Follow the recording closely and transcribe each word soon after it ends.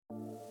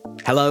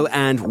Hello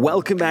and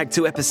welcome back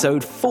to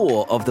episode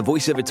 4 of the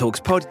VoiceOver Talks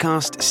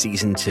podcast,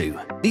 season 2.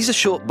 These are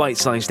short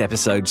bite-sized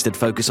episodes that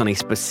focus on a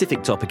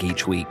specific topic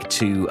each week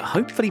to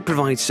hopefully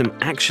provide some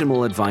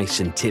actionable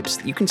advice and tips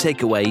that you can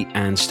take away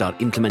and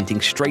start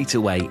implementing straight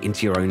away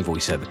into your own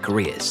voiceover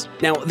careers.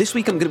 Now, this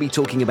week I'm going to be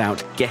talking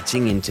about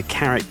getting into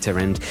character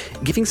and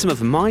giving some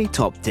of my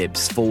top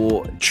tips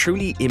for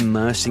truly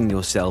immersing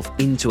yourself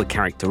into a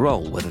character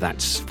role, whether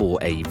that's for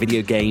a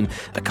video game,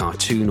 a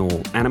cartoon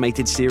or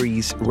animated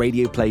series,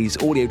 radio plays,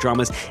 audio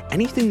dramas,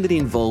 anything that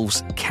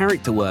involves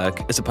character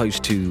work as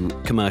opposed to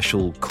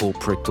commercial,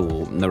 corporate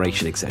or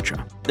narration,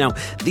 etc. Now,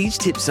 these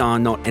tips are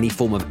not any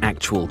form of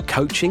actual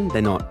coaching,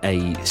 they're not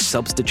a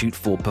substitute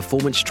for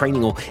performance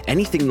training or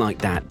anything like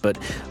that, but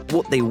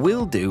what they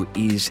will do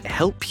is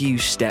help you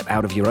step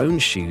out of your own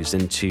shoes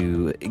and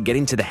to get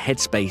into the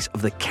headspace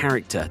of the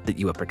character that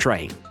you are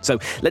portraying. So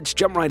let's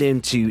jump right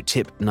into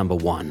tip number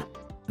 1,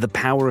 the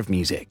power of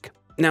music.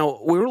 Now,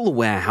 we're all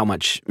aware how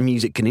much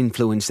music can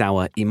influence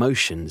our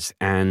emotions,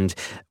 and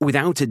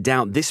without a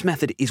doubt, this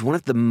method is one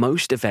of the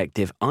most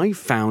effective I've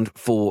found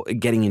for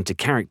getting into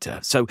character.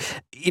 So,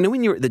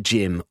 when you're at the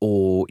gym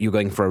or you're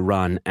going for a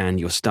run and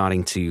you're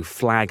starting to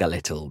flag a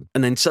little,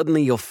 and then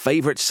suddenly your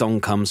favorite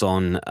song comes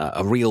on,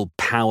 a real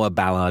power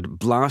ballad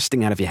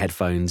blasting out of your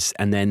headphones,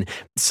 and then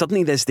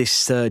suddenly there's this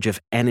surge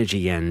of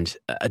energy and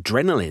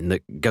adrenaline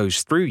that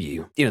goes through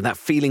you. That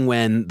feeling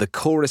when the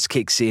chorus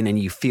kicks in and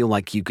you feel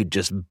like you could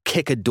just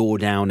kick a door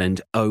down and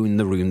own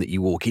the room that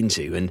you walk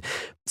into. And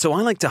so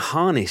I like to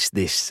harness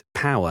this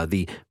power,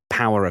 the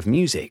power of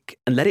music,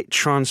 and let it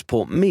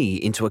transport me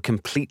into a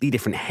completely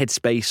different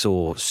headspace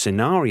or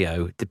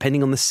scenario,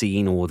 depending on the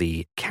scene or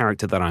the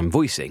character that I'm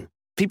voicing.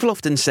 People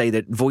often say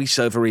that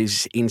voiceover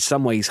is in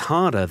some ways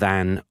harder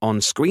than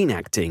on-screen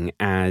acting,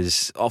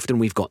 as often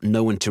we've got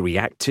no one to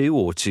react to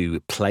or to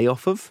play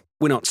off of.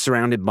 We're not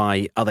surrounded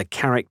by other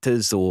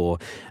characters or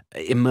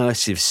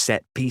immersive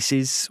set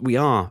pieces. We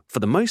are,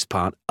 for the most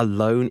part,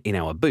 alone in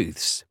our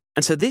booths.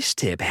 And so this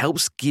tip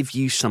helps give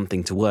you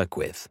something to work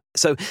with.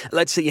 So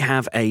let's say you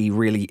have a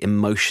really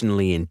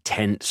emotionally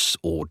intense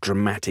or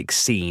dramatic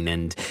scene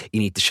and you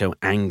need to show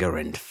anger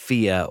and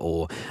fear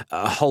or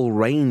a whole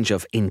range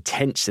of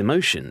intense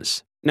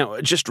emotions.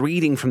 Now, just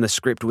reading from the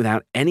script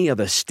without any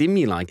other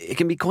stimuli, it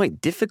can be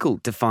quite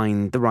difficult to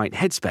find the right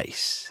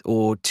headspace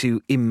or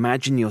to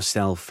imagine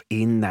yourself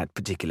in that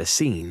particular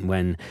scene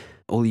when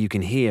all you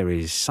can hear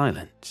is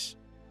silence.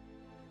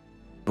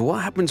 But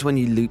what happens when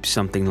you loop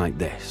something like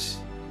this?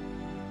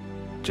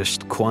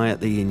 Just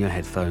quietly in your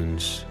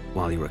headphones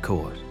while you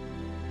record.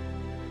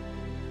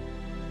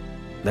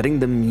 Letting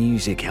the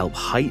music help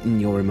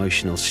heighten your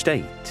emotional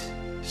state.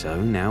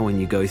 So now when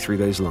you go through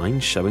those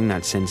lines showing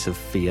that sense of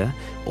fear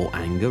or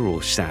anger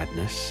or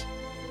sadness,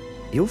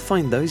 you'll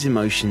find those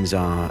emotions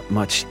are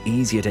much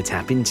easier to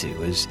tap into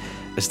as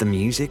the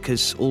music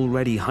has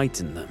already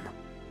heightened them.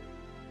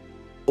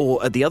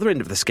 Or at the other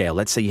end of the scale,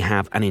 let's say you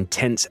have an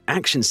intense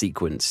action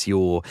sequence.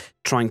 You're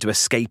trying to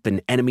escape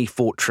an enemy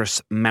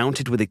fortress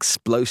mounted with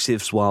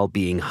explosives while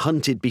being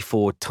hunted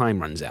before time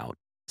runs out.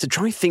 So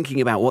try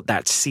thinking about what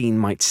that scene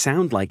might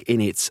sound like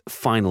in its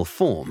final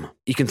form.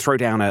 You can throw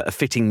down a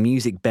fitting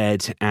music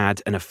bed,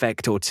 add an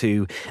effect or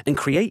two, and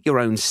create your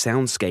own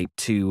soundscape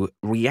to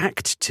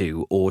react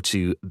to or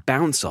to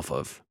bounce off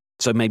of.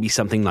 So maybe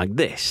something like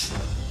this.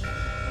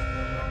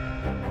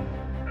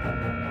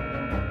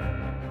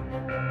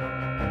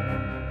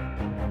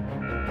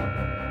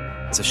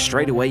 So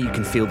straight away you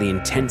can feel the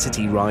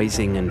intensity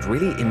rising and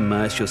really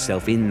immerse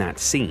yourself in that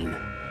scene.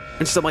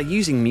 And so by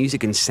using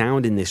music and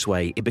sound in this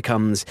way, it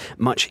becomes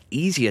much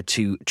easier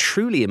to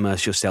truly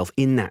immerse yourself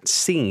in that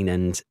scene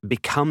and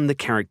become the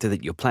character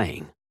that you're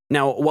playing.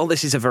 Now, while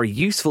this is a very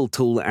useful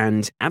tool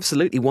and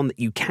absolutely one that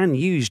you can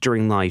use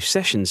during live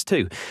sessions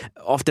too,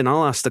 often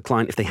I'll ask the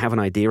client if they have an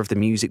idea of the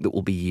music that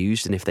will be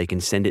used and if they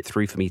can send it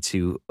through for me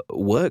to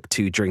work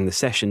to during the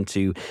session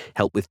to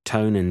help with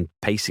tone and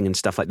pacing and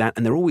stuff like that.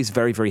 And they're always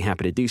very, very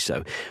happy to do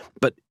so.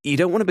 But you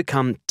don't want to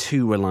become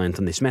too reliant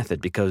on this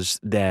method because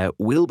there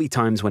will be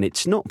times when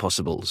it's not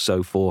possible.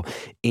 So for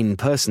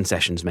in-person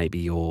sessions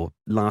maybe, or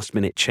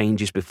last-minute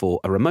changes before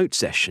a remote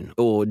session,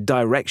 or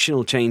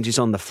directional changes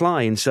on the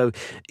fly. And so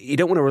you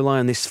don't want to rely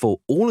on this for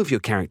all of your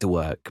character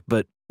work,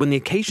 but when the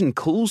occasion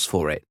calls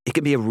for it, it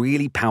can be a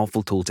really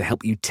powerful tool to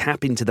help you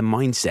tap into the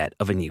mindset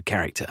of a new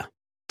character.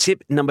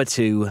 Tip number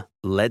 2,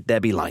 let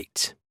there be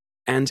light.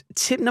 And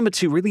tip number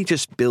 2 really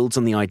just builds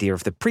on the idea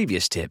of the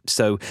previous tip.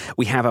 So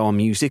we have our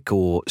music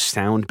or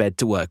sound bed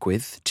to work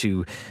with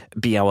to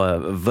be our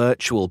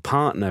virtual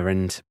partner.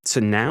 And so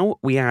now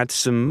we add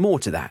some more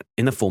to that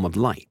in the form of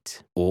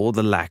light or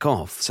the lack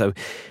of. So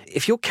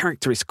if your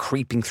character is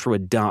creeping through a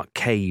dark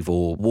cave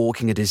or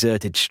walking a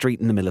deserted street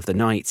in the middle of the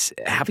night,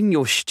 having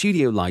your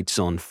studio lights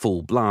on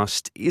full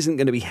blast isn't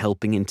going to be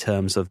helping in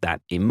terms of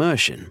that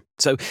immersion.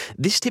 So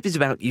this tip is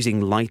about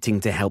using lighting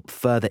to help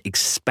further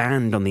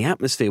expand on the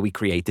atmosphere we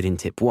created in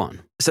tip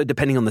 1. So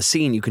depending on the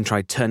scene, you can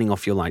try turning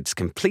off your lights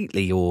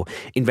completely or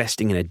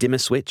investing in a dimmer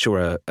switch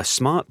or a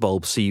smart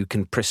bulb so you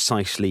can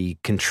precisely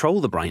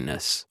control the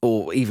brightness.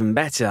 Or even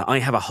better, I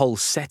have a whole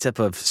setup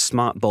of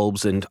smart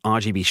bulbs and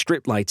RGB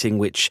strip lighting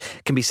which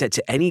can be set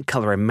to any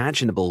color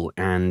imaginable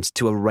and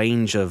to a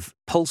range of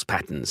pulse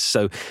patterns.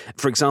 So,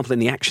 for example, in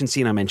the action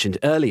scene I mentioned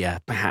earlier,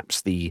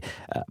 perhaps the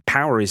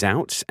power is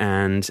out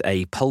and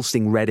a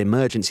pulsing red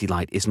emergency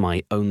light is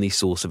my only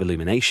source of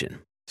illumination.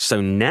 So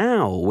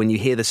now, when you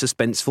hear the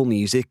suspenseful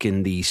music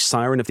and the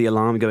siren of the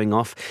alarm going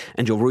off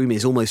and your room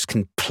is almost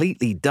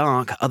completely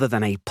dark other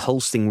than a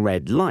pulsing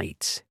red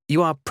light,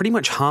 you are pretty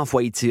much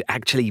halfway to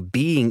actually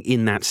being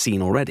in that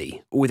scene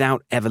already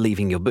without ever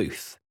leaving your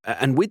booth.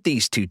 And with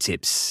these two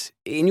tips,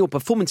 in your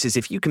performances,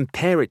 if you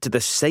compare it to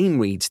the same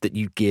reads that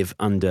you'd give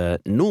under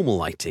normal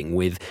lighting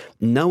with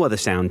no other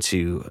sound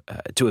to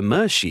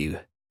immerse you,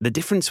 the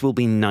difference will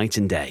be night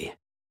and day.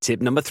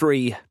 Tip number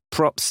 3,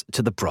 props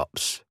to the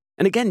props.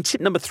 And again, tip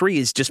number 3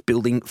 is just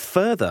building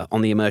further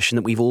on the immersion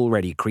that we've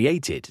already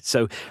created.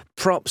 So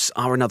props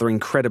are another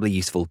incredibly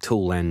useful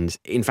tool. And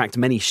in fact,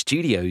 many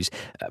studios,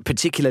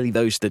 particularly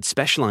those that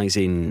specialize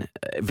in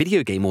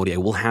video game audio,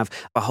 will have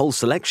a whole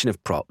selection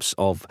of props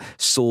of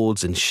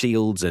swords and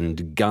shields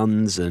and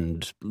guns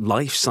and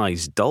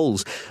life-size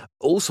dolls,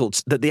 all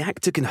sorts that the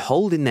actor can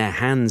hold in their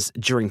hands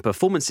during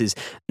performances,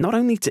 not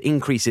only to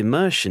increase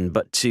immersion,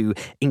 but to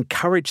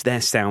encourage their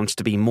sounds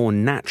to be more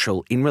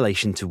natural in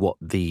relation to what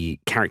the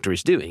character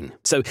is doing.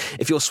 So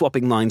if you're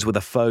swapping lines with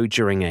a foe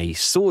during a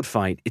sword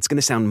fight, it's going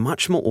to sound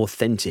much more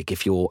authentic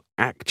if you're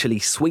actually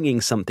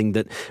swinging something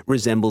that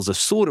resembles a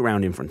sword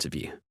around in front of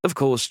you. Of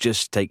course,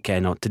 just take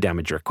care not to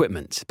damage your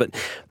equipment. But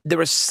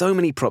there are so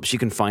many props you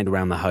can find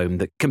around the home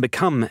that can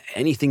become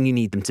anything you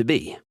need them to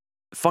be.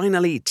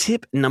 Finally,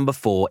 tip number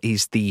 4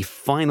 is the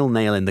final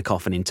nail in the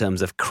coffin in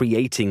terms of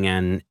creating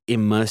an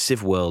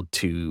immersive world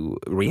to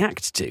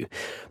react to.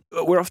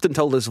 We're often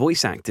told as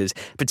voice actors,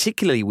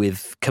 particularly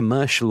with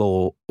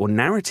commercial or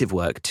narrative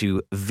work,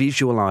 to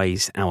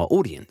visualize our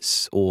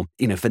audience, or,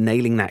 for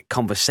nailing that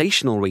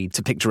conversational read,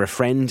 to picture a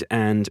friend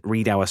and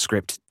read our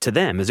script to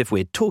them as if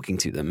we're talking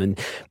to them. And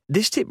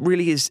this tip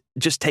really is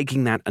just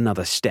taking that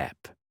another step.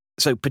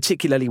 So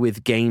particularly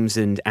with games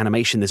and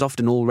animation, there's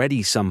often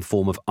already some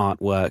form of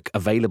artwork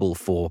available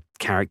for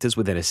characters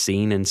within a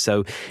scene. And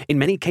so in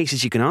many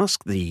cases, you can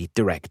ask the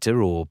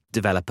director or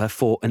developer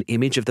for an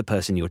image of the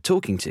person you're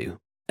talking to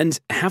and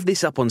have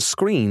this up on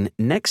screen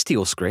next to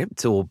your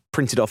script or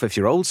print it off if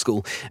you're old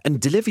school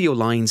and deliver your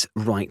lines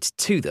right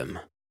to them.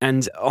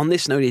 And on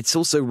this note, it's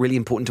also really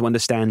important to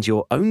understand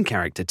your own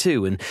character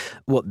too and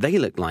what they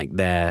look like,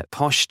 their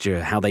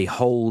posture, how they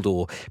hold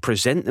or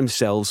present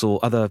themselves,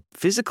 or other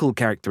physical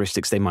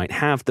characteristics they might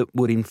have that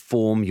would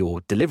inform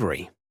your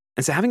delivery.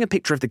 And so having a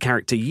picture of the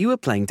character you are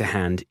playing to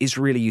hand is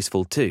really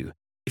useful too.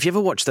 If you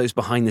ever watch those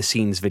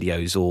behind-the-scenes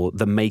videos or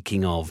the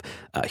making of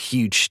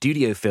huge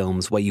studio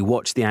films where you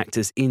watch the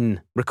actors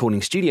in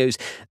recording studios,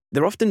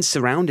 they're often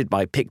surrounded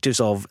by pictures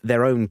of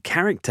their own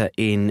character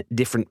in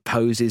different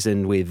poses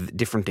and with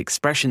different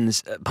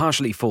expressions,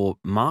 partially for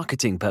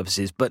marketing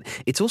purposes, but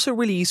it's also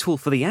really useful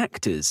for the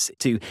actors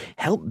to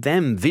help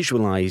them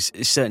visualize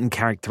certain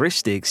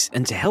characteristics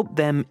and to help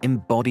them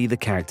embody the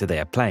character they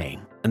are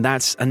playing. And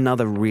that's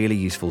another really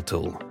useful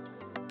tool.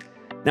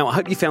 Now, I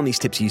hope you found these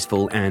tips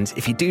useful, and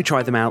if you do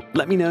try them out,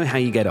 let me know how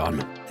you get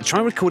on.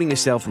 Try recording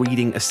yourself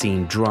reading a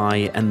scene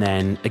dry, and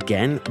then,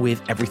 again,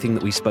 with everything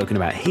that we've spoken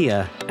about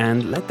here,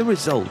 and let the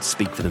results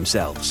speak for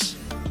themselves.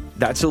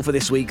 That's all for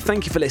this week.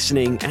 Thank you for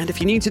listening, and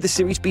if you're new to the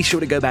series, be sure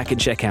to go back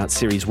and check out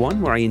Series 1,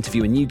 where I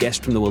interview a new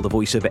guest from the world of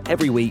voiceover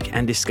every week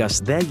and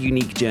discuss their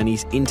unique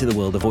journeys into the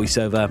world of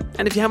voiceover.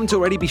 And if you haven't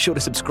already, be sure to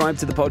subscribe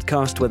to the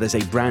podcast, where there's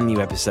a brand new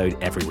episode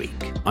every week.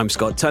 I'm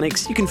Scott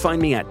Tunnix. You can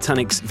find me at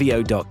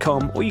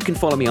tunnixvo.com, or you can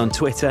follow me on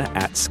Twitter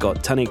at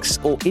Scott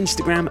Tunnix, or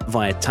Instagram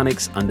via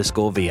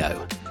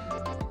Tunnix_VO.